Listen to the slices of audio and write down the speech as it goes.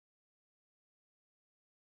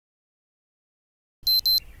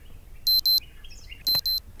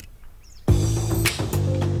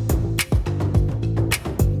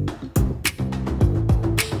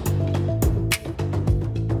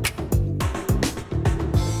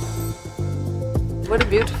What a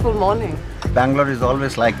beautiful morning. Bangalore is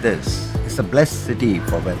always like this. It's a blessed city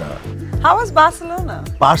for weather. How was Barcelona?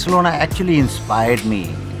 Barcelona actually inspired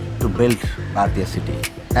me to build Bhartiya city.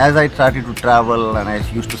 As I started to travel and I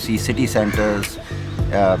used to see city centers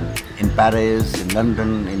in Paris, in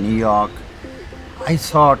London, in New York, I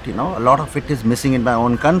thought, a lot of it is missing in my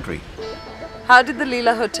own country. How did the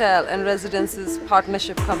Leela Hotel and Residences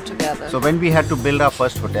partnership come together? So when we had to build our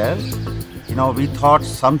first hotel, we thought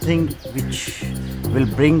something which will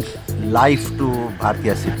bring life to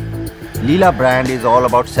Bhartiya city. Leela brand is all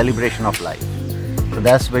about celebration of life. So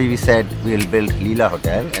that's why we said we'll build Leela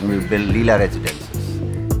Hotel and we'll build Leela Residences.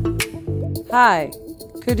 Hi,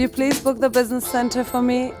 could you please book the business center for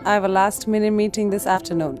me? I have a last-minute meeting this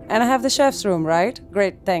afternoon. And I have the chef's room, right?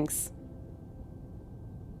 Great, thanks.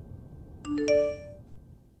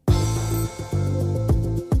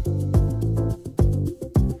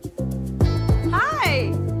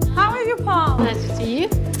 Hi, how are you, Paul? Nice to see you.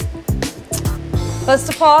 First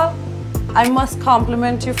of all, I must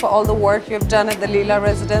compliment you for all the work you've done at the Leela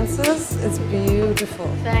Residences. It's beautiful.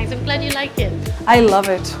 Thanks, I'm glad you like it. I love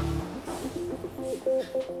it.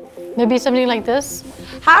 Maybe something like this?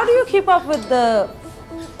 How do you keep up with the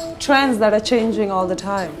trends that are changing all the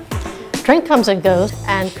time? Trend comes and goes,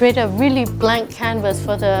 and create a really blank canvas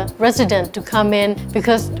for the resident to come in,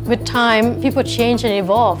 because with time, people change and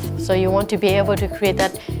evolve. So you want to be able to create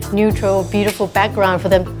that neutral, beautiful background for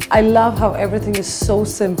them. I love how everything is so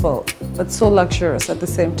simple, but so luxurious at the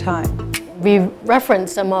same time. We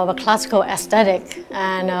reference some of a classical aesthetic,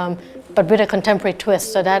 and but with a contemporary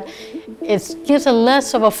twist, so that it gives a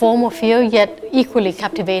less of a formal feel, yet equally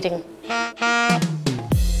captivating.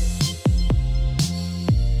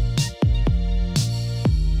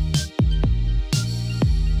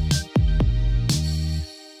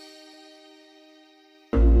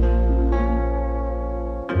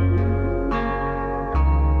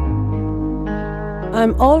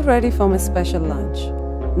 I'm all ready for my special lunch.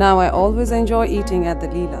 Now I always enjoy eating at the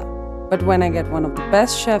Leela, but when I get one of the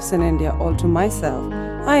best chefs in India all to myself,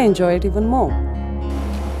 I enjoy it even more.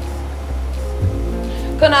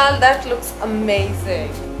 Kunal, that looks amazing.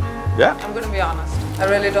 Yeah? I'm going to be honest. I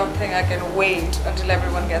really don't think I can wait until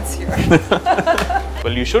everyone gets here.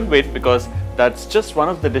 Well, you should wait, because that's just one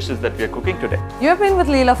of the dishes that we are cooking today. You've been with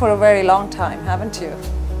Leela for a very long time, haven't you?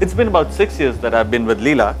 It's been about 6 years that I've been with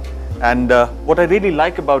Leela, and what I really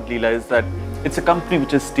like about Leela is that it's a company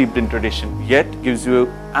which is steeped in tradition, yet gives you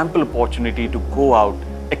ample opportunity to go out,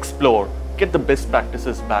 explore, get the best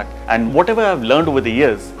practices back, and whatever I've learned over the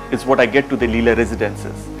years is what I get to the Leela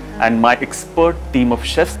Residences. And my expert team of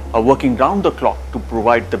chefs are working round the clock to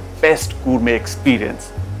provide the best gourmet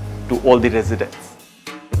experience to all the residents.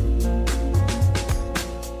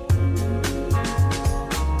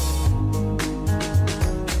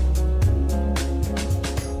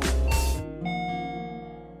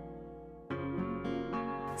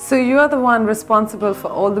 So you are the one responsible for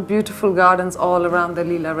all the beautiful gardens all around the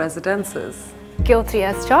Leela Residences. Guilty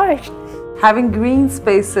as charged. Having green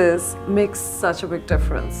spaces makes such a big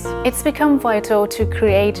difference. It's become vital to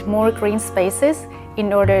create more green spaces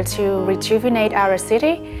in order to rejuvenate our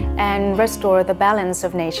city and restore the balance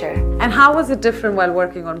of nature. And how was it different while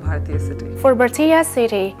working on Bhartiya city? For Bhartiya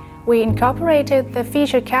city, we incorporated the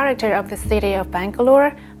featured character of the city of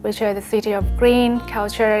Bangalore, which is the city of green,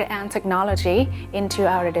 culture and technology, into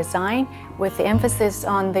our design with the emphasis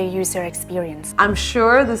on the user experience. I'm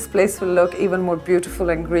sure this place will look even more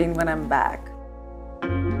beautiful and green when I'm back.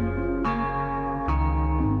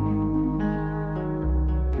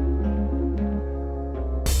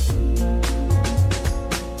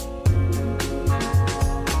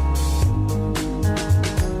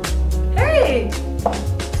 Hey!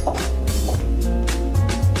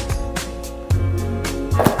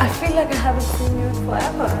 I feel like I haven't seen you in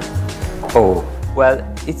forever. Oh,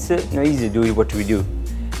 well, it's not easy to do what we do.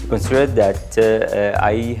 Consider that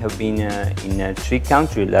I have been in 3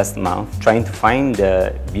 countries last month trying to find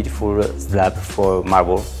a beautiful slab for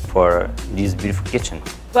marble for this beautiful kitchen.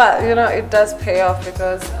 But it does pay off,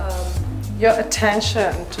 because your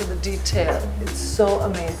attention to the detail is so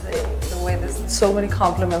amazing. The way there's so many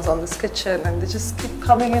compliments on this kitchen, and they just keep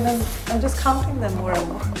coming in, and I'm just counting them more and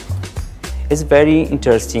more. It's very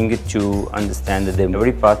interesting to understand that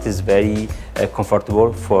every part is very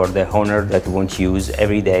comfortable for the owner that wants to use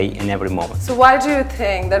every day and every moment. So why do you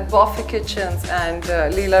think that Buffy Kitchens and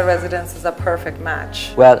Leela Residences are a perfect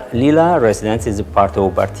match? Well, Leela Residence is a part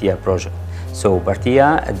of Bhartiya project. So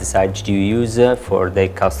Bhartiya decided to use for their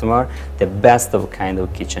customer the best of kind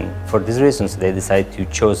of kitchen. For these reasons, they decided to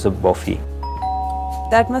choose Buffy.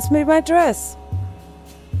 That must be my dress.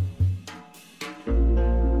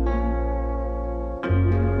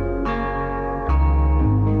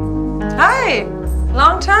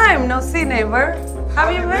 time no see, neighbor. How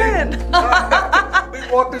you been?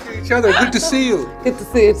 We walked into each other. Good to see you. Good to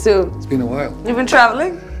see you too. It's been a while. You've been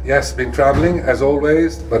traveling? Yes, been traveling as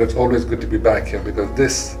always, but it's always good to be back here because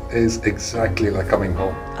this is exactly like coming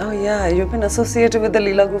home. Oh yeah, you've been associated with the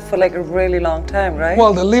Leela group for like a really long time, right?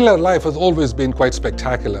 Well, the Leela life has always been quite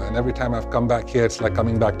spectacular, and every time I've come back here, it's like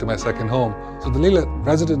coming back to my second home. So the Leela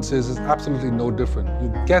Residences is absolutely no different.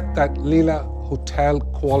 You get that Leela hotel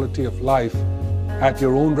quality of life at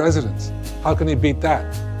your own residence. How can you beat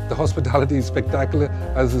that? The hospitality is spectacular,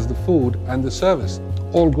 as is the food and the service.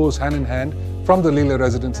 All goes hand in hand. From the Leela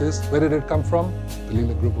Residences. Where did it come from? The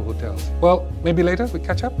Leela Group of Hotels. Well, maybe later we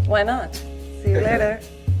catch up? Why not? See you later.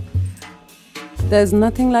 There's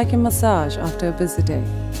nothing like a massage after a busy day,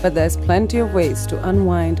 but there's plenty of ways to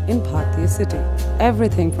unwind in Bhartiya city.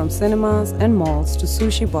 Everything from cinemas and malls to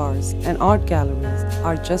sushi bars and art galleries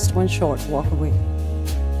are just one short walk away.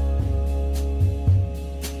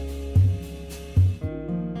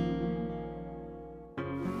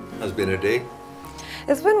 Has been a day?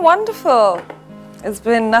 It's been wonderful. It's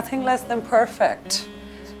been nothing less than perfect.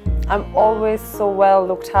 I'm always so well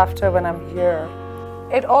looked after when I'm here.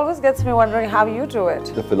 It always gets me wondering how you do it.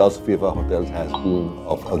 The philosophy of our hotels has been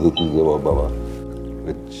of Aditi Deva Bhava,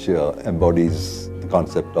 which embodies the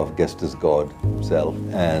concept of guest is God himself.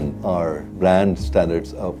 And our brand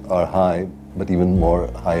standards are high, but even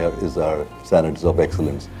more higher is our standards of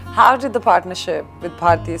excellence. How did the partnership with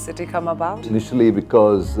Bhartiya City come about? Initially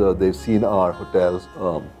because they've seen our hotels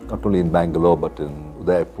not only in Bangalore but in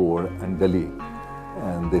Udaipur and Delhi,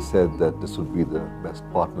 and they said that this would be the best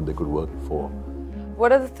partner they could work for.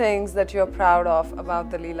 What are the things that you're proud of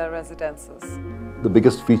about the Leela Residences? The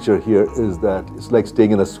biggest feature here is that it's like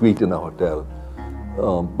staying in a suite in a hotel,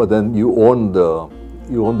 but then you own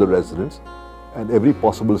the residence, and every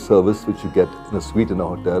possible service which you get in a suite in a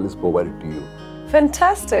hotel is provided to you.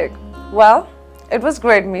 Fantastic. Well, it was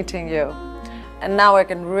great meeting you. And now I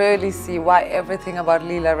can really see why everything about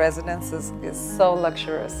Leela Residences is so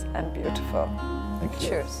luxurious and beautiful. Thank you.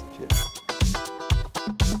 Cheers. Cheers.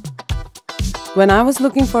 When I was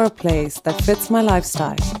looking for a place that fits my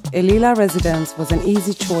lifestyle, a Leela Residence was an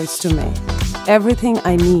easy choice to make. Everything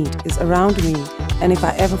I need is around me, and if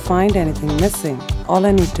I ever find anything missing, all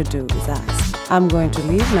I need to do is ask. I'm going to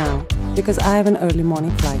leave now because I have an early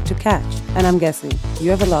morning flight to catch, and I'm guessing you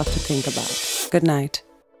have a lot to think about. Good night.